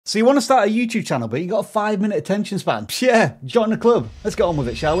So you want to start a YouTube channel, but you got a 5-minute attention span. Yeah, join the club. Let's get on with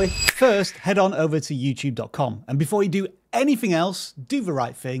it, shall we? First, head on over to youtube.com. And before you do anything else, do the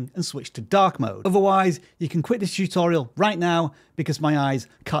right thing and switch to dark mode. Otherwise, you can quit this tutorial right now because my eyes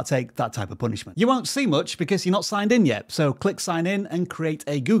can't take that type of punishment. You won't see much because you're not signed in yet, so click sign in and create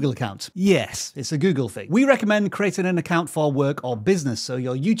a Google account. Yes, it's a Google thing. We recommend creating an account for work or business so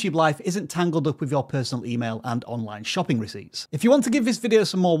your YouTube life isn't tangled up with your personal email and online shopping receipts. If you want to give this video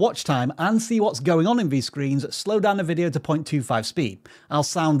some more watch time and see what's going on in these screens, slow down the video to 0.25 speed. I'll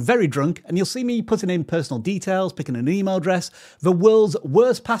sound very drunk and you'll see me putting in personal details, picking an email address, the world's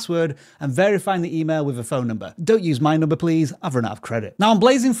worst password, and verifying the email with a phone number. Don't use my number, please. I've run out of credit. Now I'm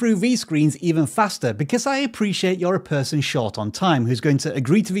blazing through these screens even faster because I appreciate you're a person short on time who's going to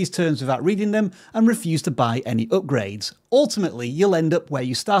agree to these terms without reading them and refuse to buy any upgrades. Ultimately, you'll end up where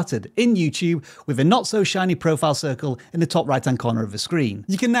you started, in YouTube, with a not so shiny profile circle in the top right hand corner of the screen.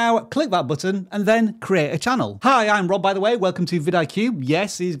 You can now click that button and then create a channel. Hi, I'm Rob, by the way. Welcome to vidIQ.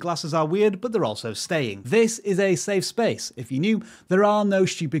 Yes, these glasses are weird, but they're also staying. This is a safe space. If you're new, there are no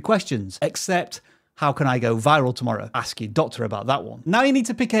stupid questions, except how can I go viral tomorrow? Ask your doctor about that one. Now you need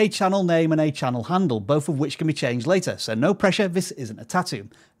to pick a channel name and a channel handle, both of which can be changed later, so no pressure, this isn't a tattoo.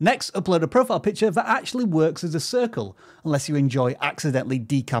 Next, upload a profile picture that actually works as a circle, unless you enjoy accidentally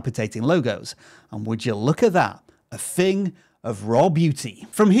decapitating logos. And would you look at that? A thing of raw beauty.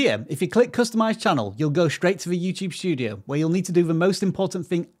 From here, if you click Customize Channel, you'll go straight to the YouTube Studio, where you'll need to do the most important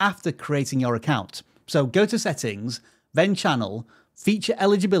thing after creating your account. So go to Settings, then Channel, Feature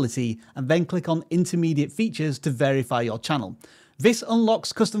Eligibility, and then click on Intermediate Features to verify your channel. This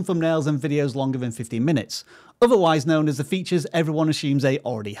unlocks custom thumbnails and videos longer than 15 minutes, otherwise known as the features everyone assumes they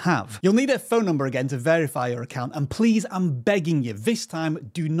already have. You'll need a phone number again to verify your account, and please, I'm begging you, this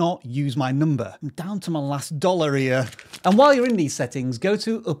time do not use my number. I'm down to my last dollar here. And while you're in these settings, go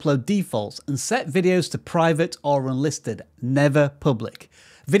to Upload Defaults and set videos to private or unlisted, never public.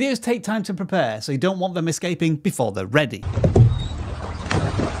 Videos take time to prepare, so you don't want them escaping before they're ready.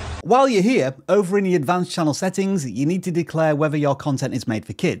 While you're here, over in the advanced channel settings, you need to declare whether your content is made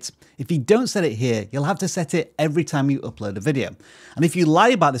for kids. If you don't set it here, you'll have to set it every time you upload a video. And if you lie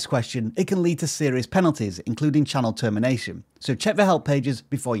about this question, it can lead to serious penalties, including channel termination. So check the help pages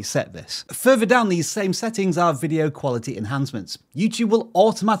before you set this. Further down these same settings are video quality enhancements. YouTube will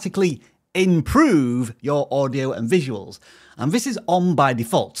automatically improve your audio and visuals. And this is on by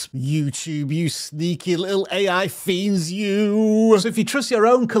default. YouTube, you sneaky little AI fiends, you. So if you trust your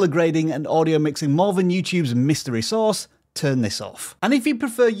own color grading and audio mixing more than YouTube's mystery sauce, turn this off. And if you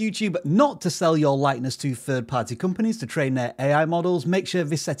prefer YouTube not to sell your likeness to third-party companies to train their AI models, make sure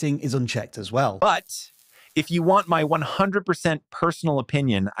this setting is unchecked as well. But if you want my 100% personal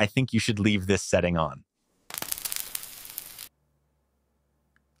opinion, I think you should leave this setting on.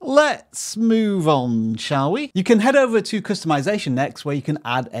 Let's move on, shall we? You can head over to customization next, where you can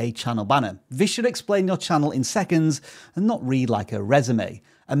add a channel banner. This should explain your channel in seconds and not read like a resume.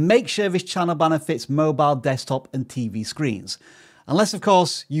 And make sure this channel banner fits mobile, desktop, and TV screens. Unless, of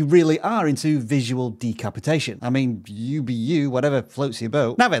course, you really are into visual decapitation. I mean, you be you, whatever floats your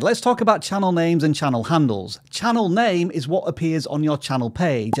boat. Now then, let's talk about channel names and channel handles. Channel name is what appears on your channel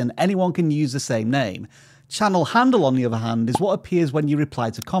page, and anyone can use the same name. Channel handle, on the other hand, is what appears when you reply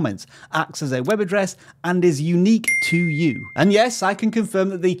to comments, acts as a web address, and is unique to you. And yes, I can confirm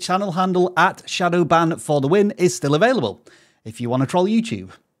that the channel handle @shadowban for the win is still available, if you want to troll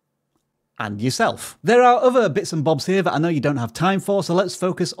YouTube. And yourself. There are other bits and bobs here that I know you don't have time for, so let's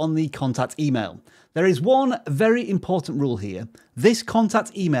focus on the contact email. There is one very important rule here. This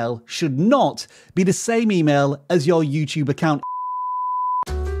contact email should not be the same email as your YouTube account.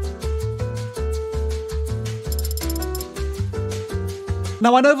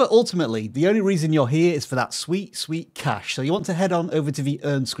 Now I know that ultimately the only reason you're here is for that sweet, sweet cash, so you want to head on over to the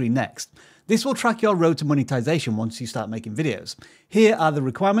Earn screen next. This will track your road to monetization once you start making videos. Here are the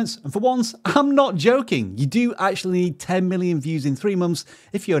requirements, and for once, I'm not joking. You do actually need 10 million views in 3 months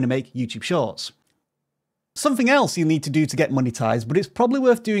if you only make YouTube Shorts. Something else you need to do to get monetized, but it's probably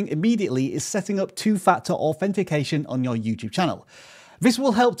worth doing immediately, is setting up 2-factor authentication on your YouTube channel. This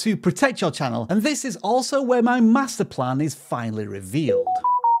will help to protect your channel, and this is also where my master plan is finally revealed.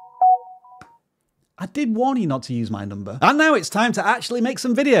 I did warn you not to use my number. And now it's time to actually make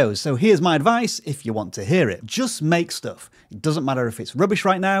some videos, so here's my advice if you want to hear it. Just make stuff. It doesn't matter if it's rubbish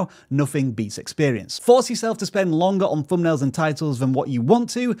right now, nothing beats experience. Force yourself to spend longer on thumbnails and titles than what you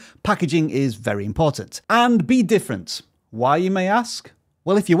want to. Packaging is very important. And be different. Why, you may ask?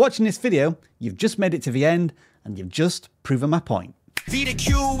 Well, if you're watching this video, you've just made it to the end, and you've just proven my point.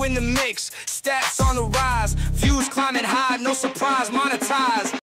 vidIQ in the mix, stats on the rise, views climbing high, no surprise, monetize.